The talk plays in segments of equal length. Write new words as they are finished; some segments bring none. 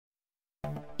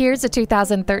Here's a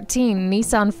 2013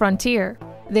 Nissan Frontier.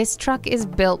 This truck is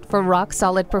built for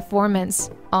rock-solid performance,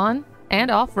 on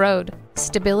and off-road.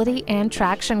 Stability and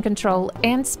traction control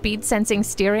and speed-sensing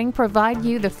steering provide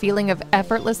you the feeling of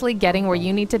effortlessly getting where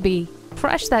you need to be.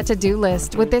 Crush that to-do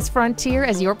list with this Frontier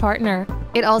as your partner.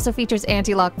 It also features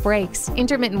anti-lock brakes,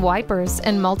 intermittent wipers,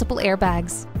 and multiple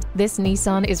airbags. This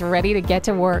Nissan is ready to get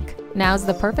to work. Now's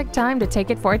the perfect time to take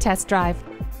it for a test drive.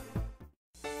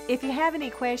 If you have any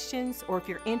questions or if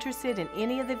you're interested in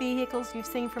any of the vehicles you've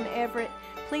seen from Everett,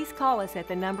 please call us at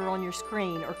the number on your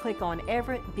screen or click on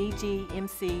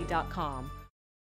everettbgmc.com.